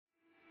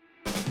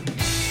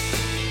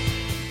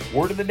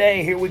Word of the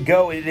day, here we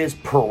go. It is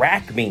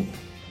Paracme,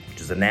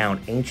 which is a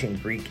noun,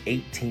 ancient Greek,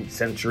 18th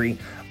century,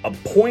 a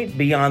point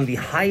beyond the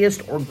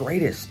highest or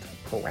greatest,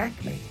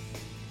 Paracme,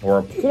 or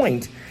a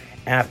point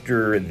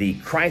after the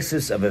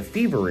crisis of a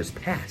fever is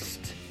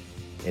past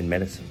in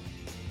medicine.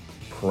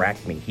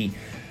 Paracme. He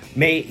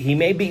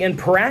may be in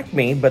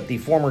Paracme, but the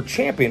former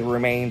champion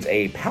remains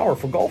a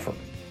powerful golfer.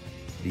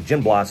 The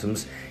Gin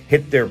Blossoms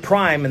hit their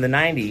prime in the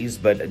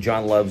 90s, but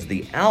John loves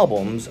the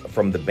albums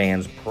from the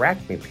band's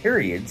Paracme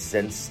period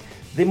since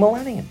the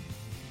millennium.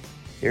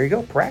 There you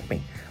go,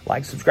 Paracme.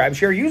 Like, subscribe,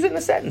 share, use it in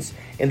a sentence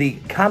in the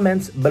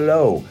comments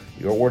below.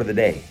 Your word of the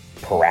day,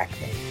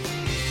 Paracme.